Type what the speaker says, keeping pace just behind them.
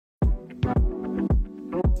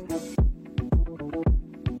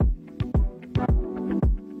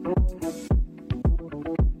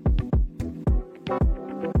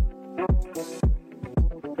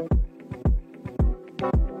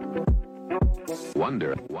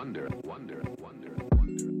Wonder, wonder, wonder, wonder,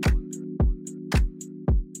 wonder.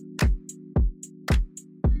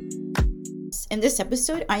 In this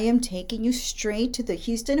episode, I am taking you straight to the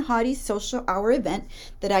Houston Hotties Social Hour event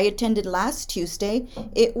that I attended last Tuesday.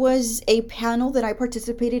 It was a panel that I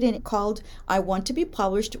participated in called I Want to Be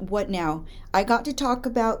Published, What Now? I got to talk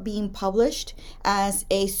about being published as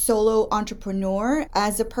a solo entrepreneur,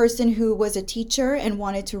 as a person who was a teacher and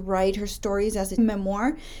wanted to write her stories as a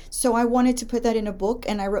memoir. So I wanted to put that in a book,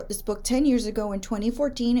 and I wrote this book 10 years ago in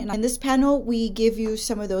 2014. And in this panel, we give you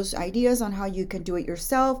some of those ideas on how you can do it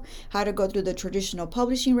yourself, how to go through the traditional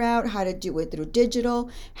publishing route, how to do it through digital,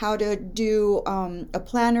 how to do a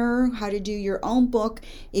planner, how to do your own book.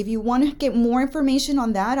 If you want to get more information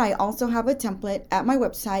on that, I also have a template at my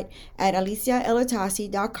website at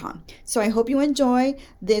aliciaelatasi.com. So I hope you enjoy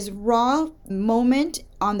this raw moment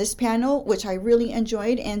on this panel, which I really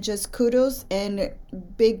enjoyed, and just kudos and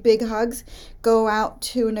big hugs go out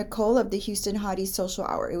to Nicole of the Houston Hotties Social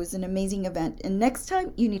Hour. It was an amazing event, and next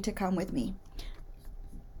time you need to come with me.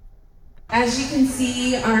 As you can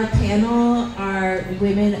see, our panel are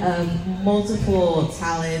women of multiple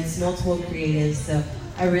talents, multiple creatives, so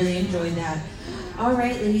I really enjoyed that. All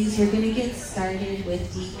right, ladies, we're gonna get started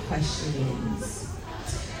with the questions.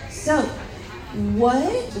 So,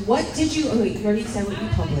 what did you, you already said what you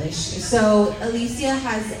published. So Alicia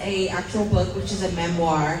has a actual book, which is a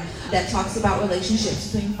memoir that talks about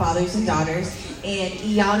relationships between fathers and daughters, and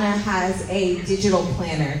Iana has a digital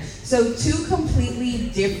planner. So two completely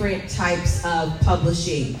different types of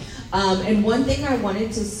publishing. And one thing I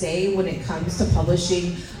wanted to say when it comes to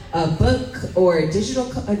publishing a book or a digital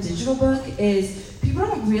book is people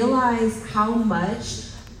don't realize how much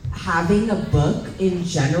having a book in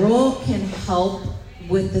general can help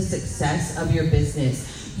with the success of your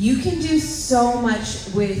business. You can do so much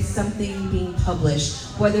with something being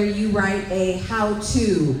published, whether you write a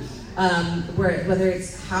how-to, whether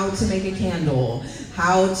it's how to make a candle,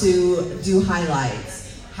 how to do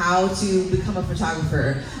highlights, how to become a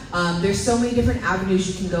photographer. There's so many different avenues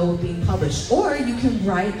you can go with being published. Or you can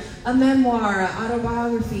write a memoir, an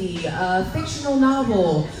autobiography, a fictional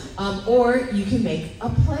novel, or you can make a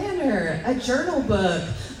planner, a journal book,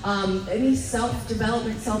 any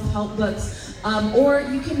self-development, self-help books, or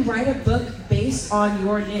you can write a book based on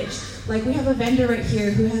your niche. Like we have a vendor right here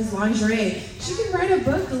who has lingerie. She can write a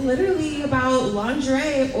book literally about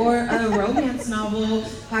lingerie or a romance novel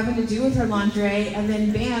having to do with her lingerie, and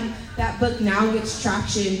then bam, that book now gets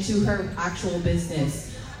traction to her actual business.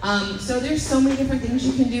 So there's so many different things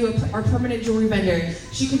you can do. Our permanent jewelry vendor,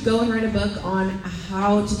 she could go and write a book on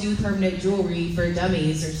how to do permanent jewelry for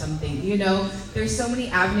dummies or something. You know, there's so many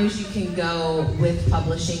avenues you can go with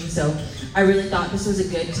publishing. So I really thought this was a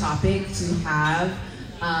good topic to have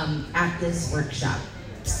at this workshop.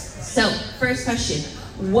 So first question,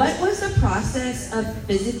 what was the process of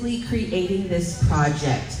physically creating this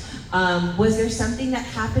project? Was there something that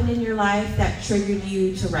happened in your life that triggered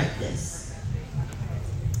you to write this?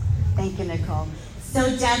 Thank you, Nicole.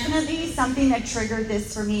 So definitely something that triggered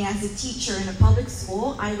this for me as a teacher in a public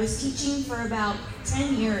school. I was teaching for about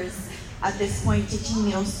 10 years at this point, teaching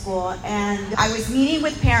middle school, and I was meeting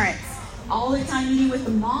with parents all the time, meeting with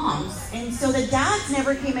the moms, and so the dads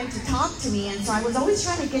never came in to talk to me, and so I was always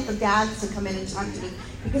trying to get the dads to come in and talk to me,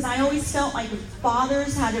 because I always felt like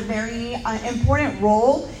fathers had a very important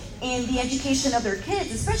role in the education of their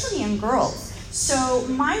kids, especially young girls. So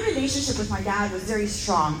my relationship with my dad was very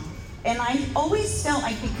strong. And I always felt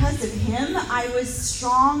like because of him, I was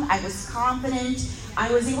strong, I was confident,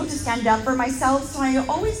 I was able to stand up for myself. So I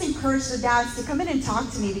always encouraged the dads to come in and talk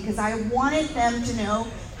to me, because I wanted them to know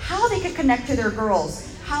how they could connect to their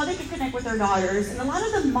girls, how they could connect with their daughters. And a lot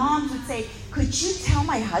of the moms would say, could you tell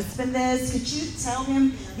my husband this? Could you tell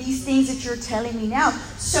him these things that you're telling me now?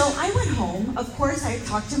 So I went home. Of course, I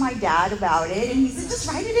talked to my dad about it, and he said, just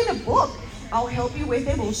write it in a book. I'll help you with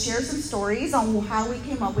it. We'll share some stories on how we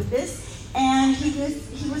came up with this. And he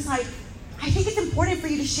was like, I think it's important for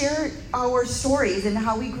you to share our stories and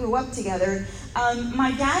how we grew up together.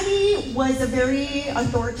 My daddy was a very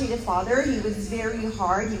authoritative father. He was very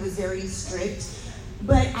hard. He was very strict.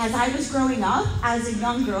 But as I was growing up, as a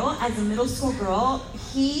young girl, as a middle school girl,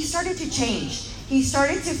 he started to change. He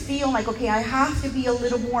started to feel like, okay, I have to be a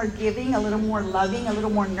little more giving, a little more loving, a little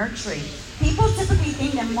more nurturing. People typically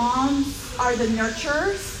think that moms are the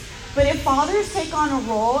nurturers, but if fathers take on a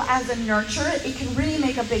role as a nurturer, it can really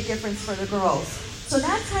make a big difference for the girls. So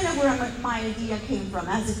that's kind of where my idea came from.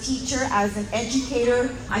 As a teacher, as an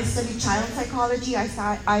educator, I studied child psychology.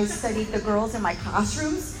 I studied the girls in my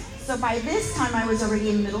classrooms. So by this time, I was already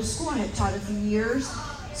in middle school. I had taught a few years.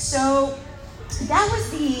 So that was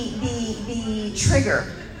the trigger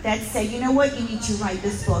that said, you know what, you need to write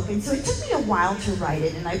this book. And so it took me a while to write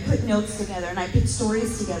it, and I put notes together, and I put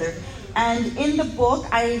stories together. And in the book,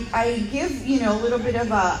 I give, a little bit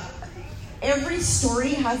of every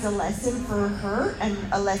story has a lesson for her and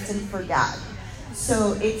a lesson for dad.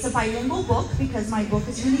 So it's a bilingual book because my book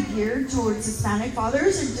is really geared towards Hispanic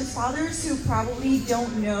fathers and just fathers who probably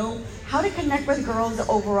don't know how to connect with girls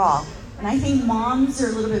overall. And I think moms are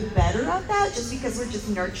a little bit better at that just because we're just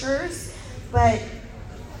nurturers. But,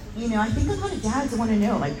 I think a lot of dads want to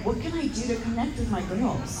know, like, what can I do to connect with my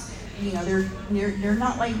girls? They're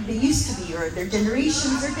not like they used to be, or their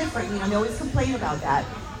generations are different. They always complain about that.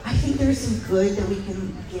 I think there's some good that we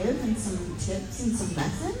can give and some tips and some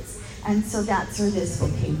lessons. And so that's where this book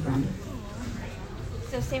came from.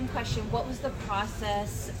 So same question, what was the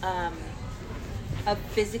process of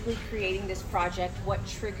physically creating this project? What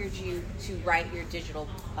triggered you to write your digital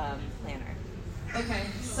planner? Okay,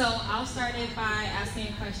 so I'll start it by asking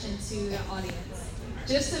a question to the audience,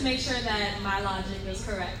 just to make sure that my logic is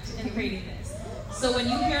correct in creating this. So when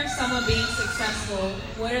you hear someone being successful,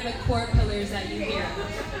 what are the core pillars that you hear?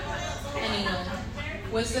 Anyone?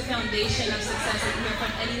 What's the foundation of success that you hear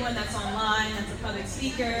from anyone that's online, that's a public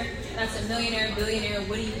speaker, that's a millionaire, billionaire?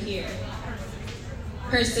 What do you hear?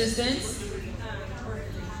 Persistence,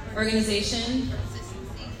 organization,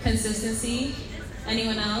 consistency.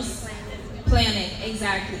 Anyone else? Planning,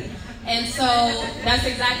 exactly. And so that's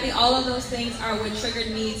exactly, all of those things are what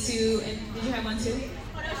triggered me to, and did you have one too?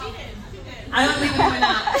 I don't think we went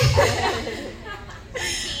out.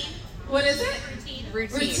 What is it?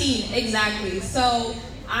 Routine, exactly. So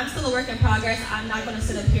I'm still a work in progress. I'm not going to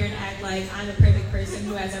sit up here and act like I'm the perfect person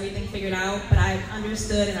who has everything figured out, but I've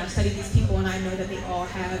understood and I've studied these people and I know that they all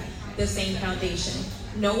have the same foundation.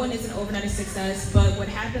 No one is an overnight success, but what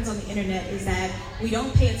happens on the internet is that we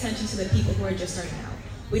don't pay attention to the people who are just starting out.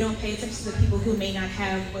 We don't pay attention to the people who may not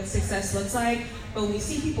have what success looks like, but when we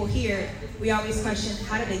see people here, we always question,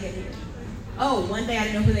 how did they get here? Oh, one day I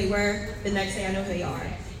didn't know who they were, the next day I know who they are.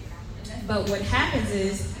 But what happens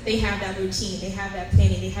is they have that routine, they have that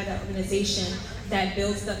planning, they have that organization that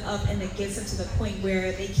builds them up and that gets them to the point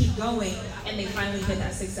where they keep going and they finally hit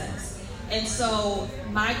that success. And so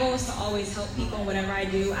my goal is to always help people in whatever I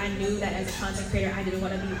do. I knew that as a content creator, I didn't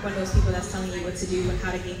want to be one of those people that's telling you what to do and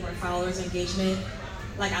how to gain more followers or engagement.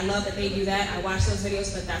 Like, I love that they do that. I watch those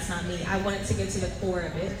videos, but that's not me. I wanted to get to the core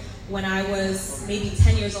of it. When I was maybe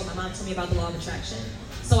 10 years old, my mom told me about the law of attraction.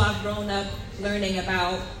 So I've grown up learning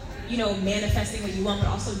about, manifesting what you want, but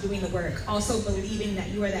also doing the work, also believing that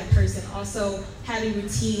you are that person, also having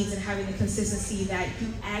routines and having the consistency that you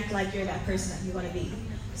act like you're that person that you want to be.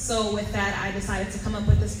 So with that, I decided to come up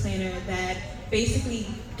with this planner that basically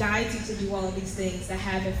guides you to do all of these things, the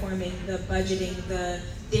habit forming, the budgeting, the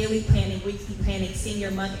daily planning, weekly planning, seeing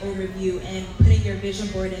your month overview, and putting your vision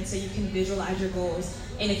board in so you can visualize your goals.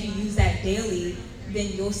 And if you use that daily, then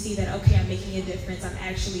you'll see that, okay, I'm making a difference. I'm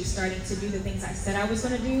actually starting to do the things I said I was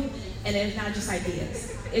going to do. And it's not just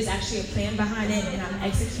ideas. It's actually a plan behind it, and I'm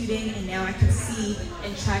executing, and now I can see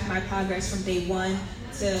and track my progress from day 1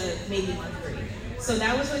 to maybe month 3. So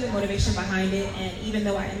that was really the motivation behind it. And even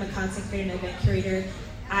though I am a content creator and event curator,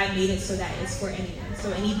 I made it so that it's for anyone.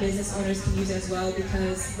 So any business owners can use it as well,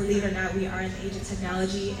 because believe it or not, we are in the age of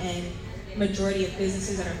technology, and majority of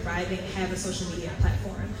businesses that are thriving have a social media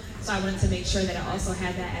platform. So I wanted to make sure that I also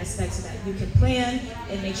had that aspect so that you can plan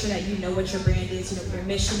and make sure that you know what your brand is, what your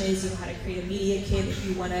mission is, how to create a media kit if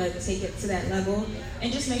you want to take it to that level,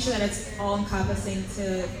 and just make sure that it's all encompassing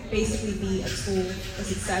to basically be a tool for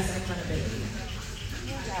success and accountability.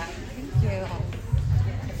 Yeah, thank you.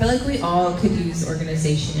 I feel like we all could use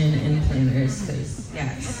organization and planners, because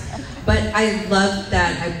yes. But I love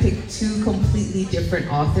that I picked 2 completely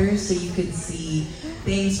different authors so you could see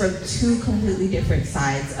things from 2 completely different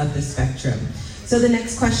sides of the spectrum. So the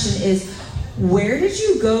next question is, where did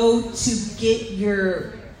you go to get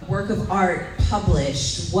your work of art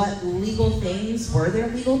published? What legal things, were there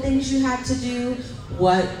legal things you had to do?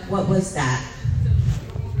 What was that?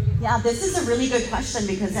 Yeah, this is a really good question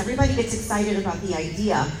because everybody gets excited about the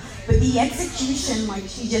idea, but the execution, like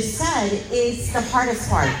she just said, is the hardest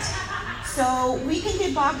part. So we can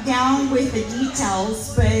get bogged down with the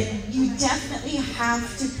details, but you definitely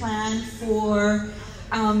have to plan for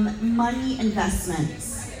money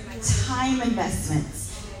investments, time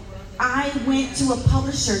investments. I went to a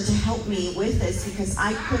publisher to help me with this because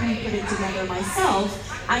I couldn't put it together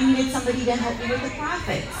myself. I needed somebody to help me with the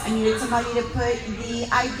graphics. I needed somebody to put the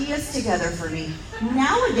ideas together for me.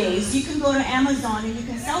 Nowadays, you can go to Amazon and you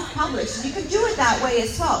can self-publish. And you can do it that way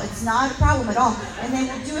as well. It's not a problem at all. And they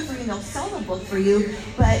will do it for you and they'll sell the book for you.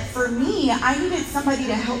 But for me, I needed somebody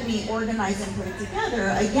to help me organize and put it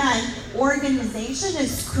together. Again, organization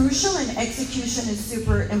is crucial and execution is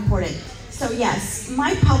super important. So yes,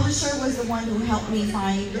 my publisher was the one who helped me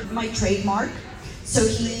find my trademark. So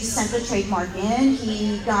he sent the trademark in,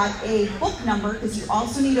 he got a book number, because you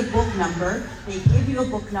also need a book number. They give you a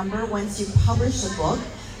book number once you publish a book.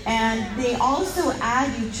 And they also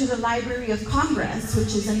add you to the Library of Congress,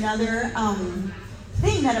 which is another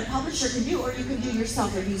thing that a publisher can do, or you can do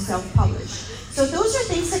yourself if you self-publish. So those are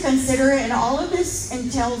things to consider, and all of this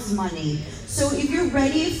entails money. So if you're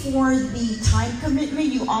ready for the time commitment,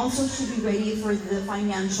 you also should be ready for the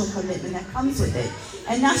financial commitment that comes with it.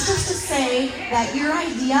 And that's just to say that your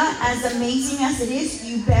idea, as amazing as it is,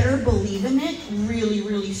 you better believe in it really,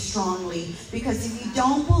 really strongly. Because if you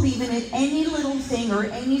don't believe in it, any little thing or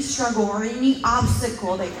any struggle or any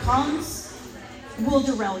obstacle that comes will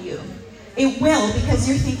derail you. It will, because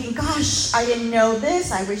you're thinking, gosh, I didn't know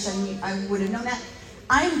this, I wish I would have known that.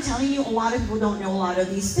 I'm telling you, a lot of people don't know a lot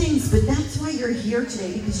of these things, but that's why you're here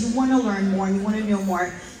today, because you want to learn more and you want to know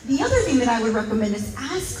more. The other thing that I would recommend is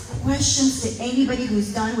ask questions to anybody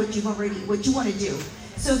who's done what you want to do.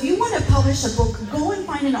 So if you want to publish a book, go and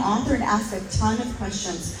find an author and ask a ton of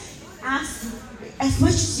questions. Ask as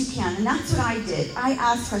much as you can, and that's what I did. I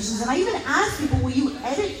asked questions, and I even asked people, will you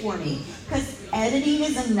edit for me? Because editing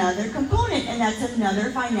is another component, and that's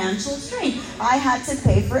another financial strain. I had to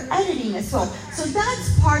pay for editing as well. So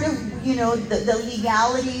that's part of, the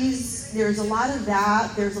legalities. There's a lot of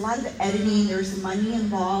that. There's a lot of editing. There's money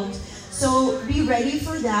involved. So be ready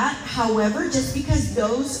for that. However, just because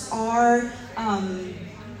those are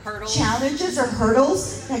challenges or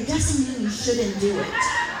hurdles, that doesn't mean you shouldn't do it.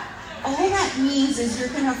 All that means is you're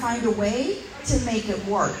going to find a way to make it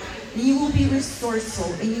work. You will be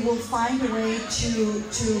resourceful, and you will find a way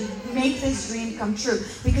to make this dream come true.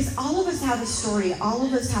 Because all of us have a story. All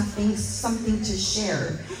of us have something to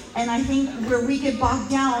share. And I think where we get bogged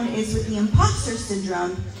down is with the imposter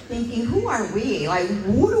syndrome, thinking, who are we? Like,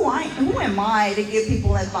 who am I to give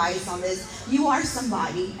people advice on this? You are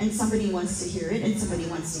somebody, and somebody wants to hear it, and somebody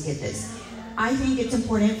wants to get this. I think it's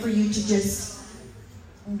important for you to just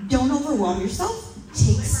don't overwhelm yourself.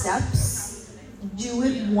 Take steps. Do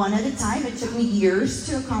it one at a time. It took me years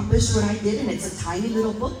to accomplish what I did, and it's a tiny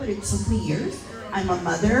little book, but it took me years. I'm a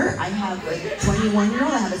mother. I have a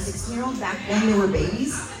 21-year-old. I have a 16-year-old. Back then, they were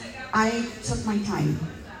babies. I took my time,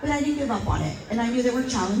 but I didn't give up on it. And I knew there were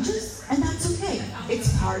challenges, and that's okay.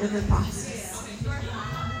 It's part of the process.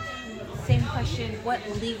 Same question, what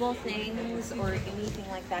legal things or anything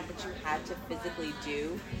like that that you had to physically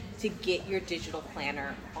do to get your digital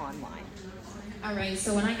planner online? All right,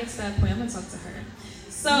 so when I get to that point, I'm going to talk to her.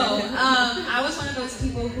 So I was one of those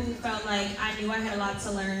people who felt like I knew I had a lot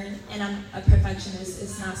to learn, and I'm a perfectionist.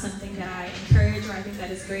 It's not something that I encourage or I think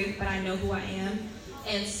that is great, but I know who I am.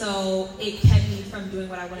 And so it kept me from doing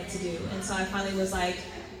what I wanted to do. And so I finally was like,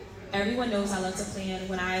 everyone knows I love to plan.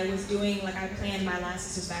 When I was doing, I planned my last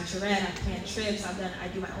sister's bachelorette, I planned trips, I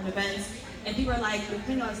do my own events. And people are like, you're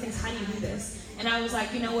planning all these things, how do you do this? And I was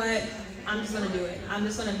like, you know what? I'm just gonna do it. I'm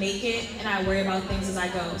just gonna make it, and I worry about things as I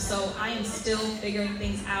go. So I am still figuring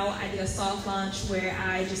things out. I did a soft launch where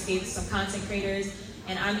I just gave some content creators,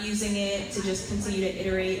 and I'm using it to just continue to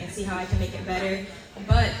iterate and see how I can make it better.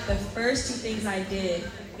 But the first two things I did,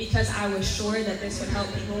 because I was sure that this would help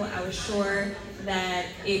people, I was sure that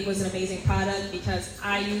it was an amazing product because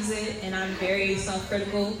I use it and I'm very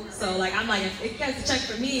self-critical. So I'm like, if it gets a check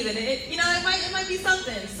for me, then it might be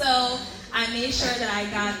something. So I made sure that I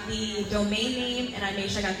got the domain name and I made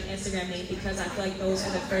sure I got the Instagram name because I feel like those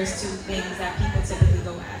are the first two things that people typically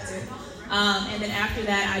go after. And then after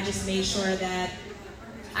that, I just made sure that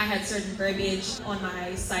I had certain verbiage on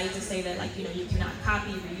my site to say that you cannot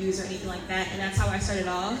copy, reuse, or anything like that. And that's how I started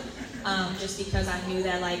off. Just because I knew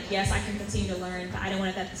that yes, I can continue to learn, but I don't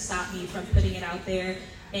want that to stop me from putting it out there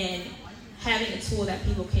and having a tool that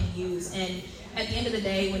people can use. And at the end of the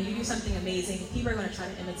day, when you do something amazing, people are going to try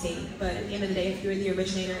to imitate. But at the end of the day, if you're the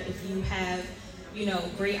originator, if you have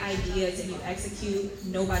great ideas and you execute,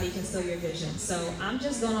 nobody can steal your vision. So I'm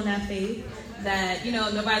just going on that faith that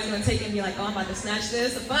nobody's going to take it and be like, oh, I'm about to snatch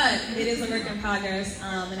this. But it is a work in progress,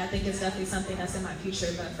 and I think it's definitely something that's in my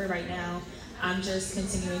future. But for right now, I'm just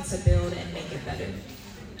continuing to build and make it better.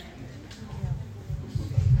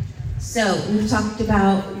 So we've talked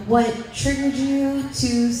about what triggered you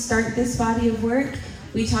to start this body of work.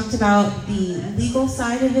 We talked about the legal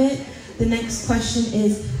side of it. The next question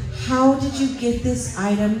is, how did you get this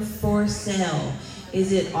item for sale?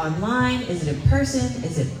 Is it online? Is it in person?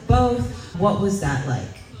 Is it both? What was that like?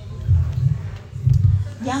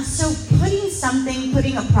 Yeah, so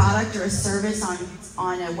putting a product or a service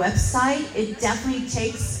on a website, it definitely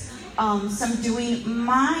takes some doing.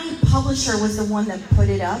 My publisher was the one that put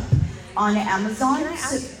it up on Amazon. Can I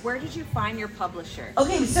ask, where did you find your publisher?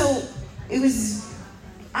 Okay, so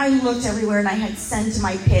I looked everywhere and I had sent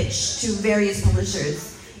my pitch to various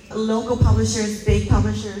publishers, local publishers, big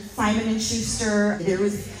publishers, Simon and Schuster.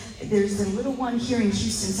 There's a little one here in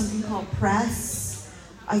Houston, something called Press.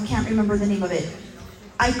 I can't remember the name of it.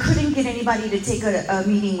 I couldn't get anybody to take a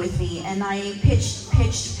meeting with me, and I pitched,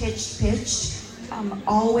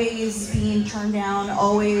 always being turned down,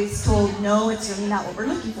 always told, no, it's really not what we're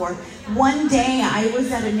looking for. One day I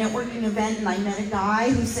was at a networking event and I met a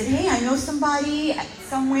guy who said, hey, I know somebody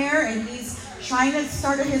somewhere and he's trying to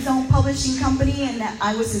start his own publishing company, and that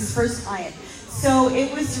I was his first client. So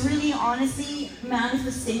it was really honestly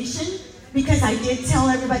manifestation, because I did tell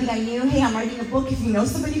everybody I knew, hey, I'm writing a book. If you know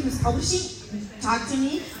somebody who's publishing, talk to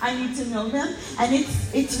me. I need to know them. And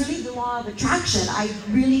it's really the law of attraction. I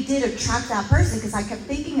really did attract that person because I kept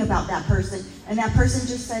thinking about that person, and that person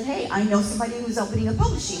just said, hey, I know somebody who's opening a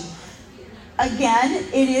publishing. Again,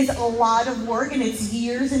 it is a lot of work and it's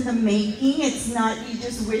years in the making. It's not you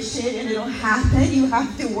just wish it and it'll happen. You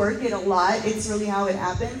have to work it a lot. It's really how it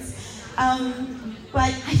happens.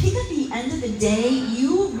 But I think at the end of the day,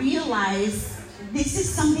 you realize this is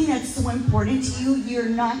something that's so important to you, you're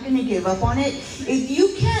not going to give up on it. If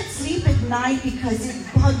you can't sleep at night because it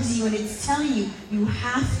bugs you and it's telling you, you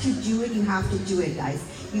have to do it, you have to do it, guys.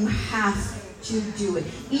 You have to do it.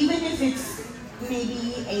 Even if it's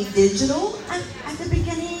maybe a digital at the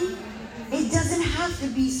beginning, it doesn't have to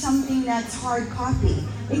be something that's hard copy.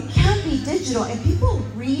 It can be digital, and people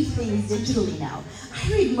read things digitally now.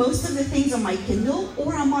 I read most of the things on my Kindle,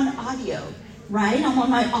 or I'm on audio, right? I'm on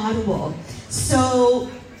my Audible. So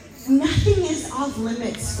nothing is off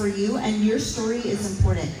limits for you, and your story is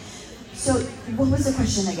important. So what was the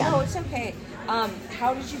question again? No, it's okay.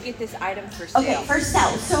 How did you get this item for sale? Okay, for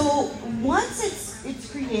sale. So once it's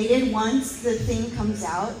created, once the thing comes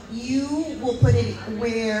out, you will put it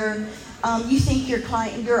where you think your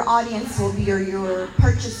audience will be, or your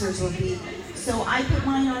purchasers will be. So I put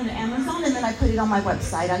mine on Amazon, and then I put it on my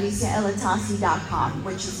website, aliciaelatasi.com,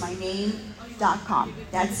 which is my name.com.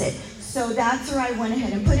 That's it. So that's where I went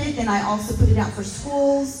ahead and put it. Then I also put it out for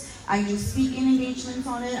schools. I do speaking engagements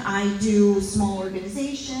on it. I do small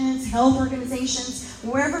organizations, health organizations,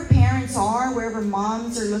 wherever parents are, wherever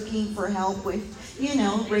moms are looking for help with,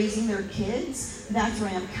 raising their kids. That's where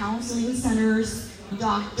I am. Counseling centers,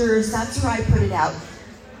 doctors, that's where I put it out.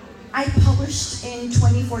 I published in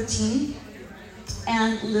 2014,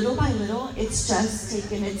 and little by little, it's just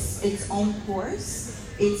taken its own course.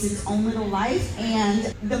 It's its own little life,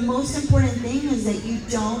 and the most important thing is that you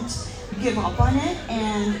don't give up on it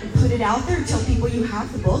and put it out there, tell people you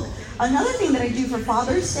have the book. Another thing that I do for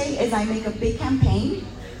Father's Day is I make a big campaign,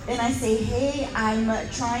 and I say, hey, I'm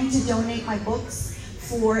trying to donate my books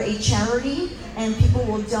for a charity, and people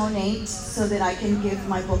will donate so that I can give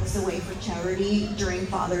my books away for charity during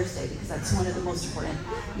Father's Day, because that's one of the most important,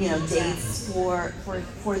 dates for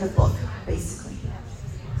the book, basically.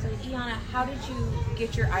 So Iana, how did you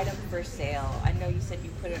get your item for sale? I know you said you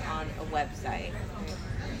put it on a website.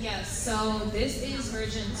 Yes, so this is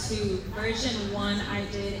version 2. Version 1, I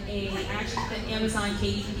actually did Amazon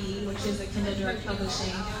KDP, which is a Kindle Direct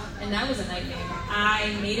Publishing, and that was a nightmare.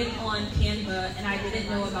 I made it on Canva, and I didn't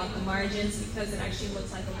know about the margins because it actually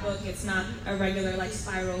looks like a book. It's not a regular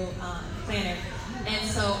spiral planner. And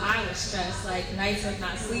so I was stressed, nights of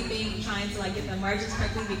not sleeping, trying to get the margins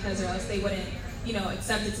correctly because or else they wouldn't,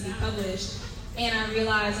 accept it to be published. And I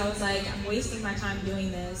realized, I was I'm wasting my time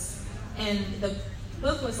doing this. And the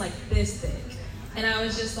book was this thick. And I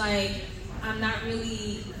was just I'm not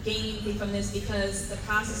really gaining anything from this because the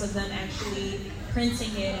process of them actually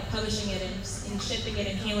printing it and publishing it and shipping it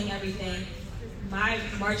and handling everything, my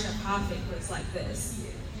margin of profit was like this.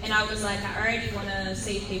 And I was I already want to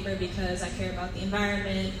save paper because I care about the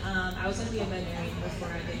environment. I was going to be a veterinarian before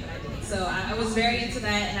I did what I did. So I was very into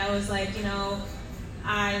that, and I was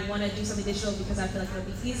I want to do something digital because I feel it'll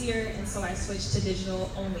be easier, and so I switched to digital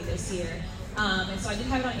only this year. And so I did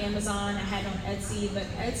have it on Amazon, I had it on Etsy, but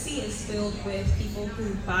Etsy is filled with people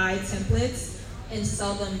who buy templates and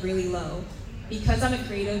sell them really low. Because I'm a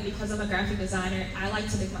creative, because I'm a graphic designer, I like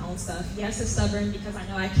to make my own stuff. Yes, it's stubborn because I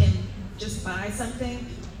know I can just buy something,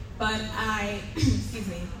 but excuse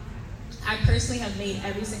me, I personally have made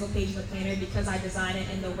every single page of the planner because I design it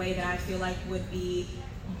in the way that I feel would be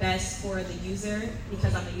best for the user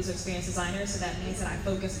because I'm a user experience designer, so that means that I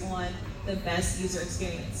focus on the best user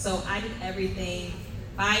experience. So I did everything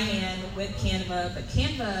by hand with Canva, but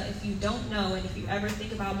Canva, if you don't know, and if you ever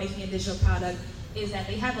think about making a digital product, is that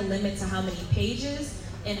they have a limit to how many pages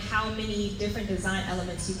and how many different design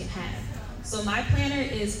elements you can have. So my planner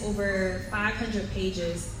is over 500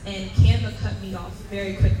 pages, and Canva cut me off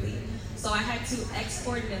very quickly. So I had to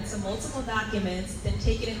export it into multiple documents, then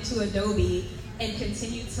take it into Adobe, and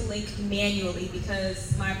continue to link manually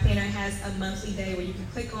because my planner has a monthly day where you can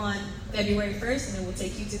click on February 1st and it will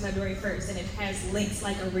take you to February 1st, and it has links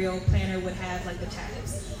like a real planner would have, like the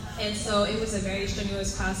tabs. And so it was a very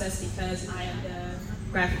strenuous process because I am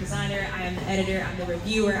the graphic designer, I am the editor, I'm the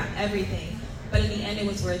reviewer, I'm everything. But in the end, it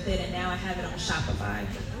was worth it, and now I have it on Shopify.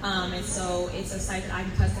 And so it's a site that I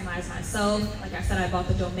can customize myself. Like I said, I bought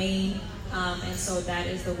the domain, and so that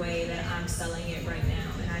is the way that I'm selling it right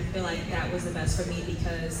now. And I feel like that was the best for me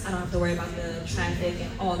because I don't have to worry about the traffic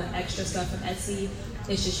and all the extra stuff from Etsy.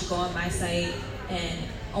 It's just you go on my site, and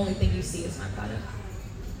only thing you see is my product.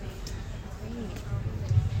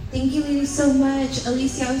 Thank you, ladies, so much.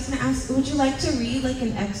 Alicia, I was going to ask, would you like to read like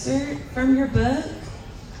an excerpt from your book?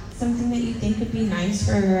 Something that you think would be nice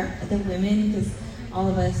for the women, because all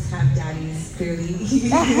of us have daddies, clearly.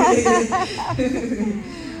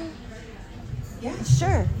 Yeah,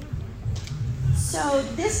 sure. So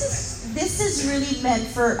this is really meant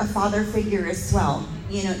for a father figure as well.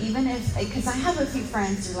 You know, even if, because I have a few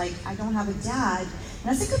friends who are like, I don't have a dad.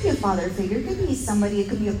 And I said, it could be a father figure, it could be somebody, it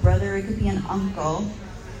could be a brother, it could be an uncle.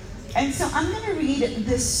 And so I'm going to read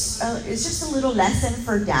this, it's just a little lesson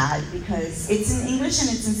for dad because it's in English and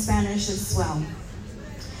it's in Spanish as well.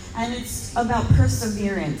 And it's about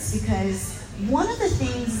perseverance because one of the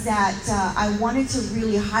things that I wanted to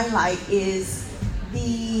really highlight is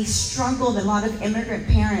the struggle that a lot of immigrant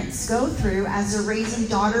parents go through as they're raising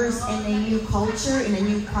daughters in a new culture, in a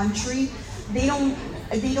new country. They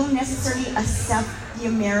don't necessarily accept the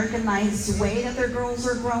Americanized way that their girls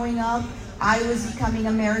are growing up. I was becoming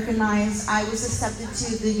Americanized. I was accepted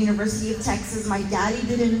to the University of Texas. My daddy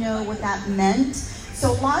didn't know what that meant. So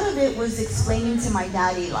a lot of it was explaining to my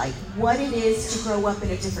daddy like what it is to grow up in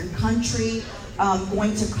a different country,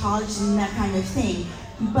 going to college and that kind of thing.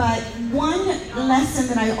 But one lesson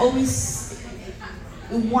that I always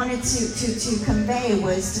wanted to convey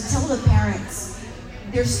was to tell the parents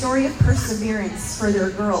their story of perseverance for their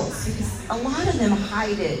girls, because a lot of them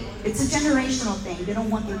hide it. It's a generational thing. They don't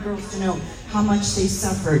want their girls to know how much they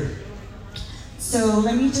suffered. So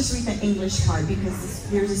let me just read the English part because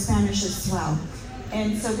there's a Spanish as well.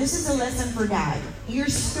 And so this is a lesson for dad. Your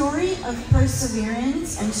story of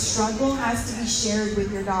perseverance and struggle has to be shared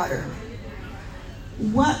with your daughter.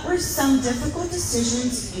 What were some difficult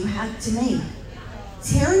decisions you had to make?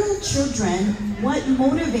 Tell your children what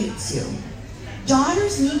motivates you.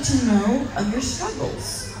 Daughters need to know of your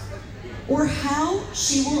struggles or how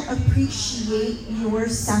she will appreciate your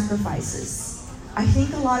sacrifices. I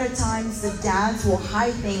think a lot of times the dads will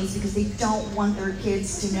hide things because they don't want their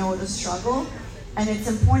kids to know the struggle. And it's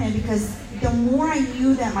important because the more I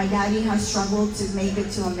knew that my daddy has struggled to make it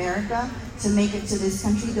to America, to make it to this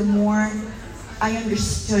country, the more I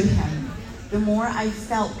understood him. The more I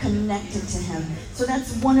felt connected to him. So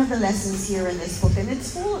that's one of the lessons here in this book. And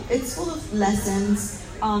it's full of lessons,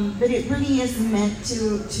 but it really is meant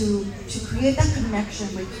to create that connection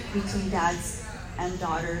between dads and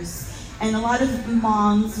daughters. And a lot of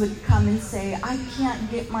moms would come and say, I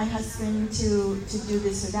can't get my husband to do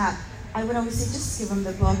this or that. I would always say, just give him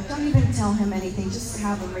the book. Don't even tell him anything. Just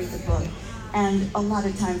have him read the book. And a lot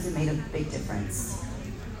of times it made a big difference.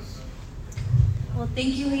 Well,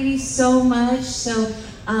 thank you, ladies, so much. So,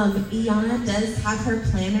 Iana does have her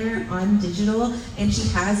planner on digital, and she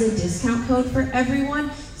has a discount code for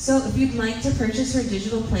everyone. So if you'd like to purchase her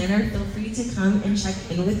digital planner, feel free to come and check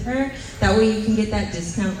in with her. That way you can get that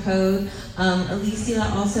discount code.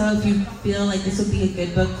 Alicia, also, if you feel like this would be a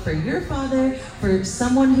good book for your father, for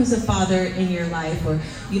someone who's a father in your life, or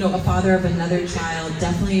a father of another child,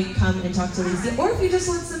 definitely come and talk to Alicia. Or if you just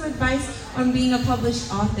want some advice on being a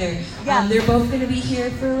published author, they're both going to be here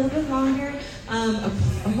for a little bit longer.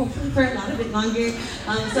 Hopefully for a lot of it longer.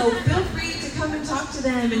 So feel free to come and talk to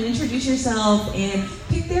them and introduce yourself and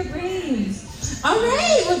pick their brains. All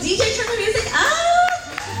right, well, DJ, turn the music up.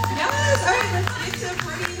 Yes, all right, let's get to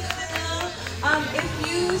party now. If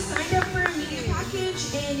you signed up for a media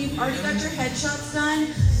package and you've already got your headshots done,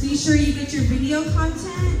 be sure you get your video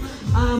content.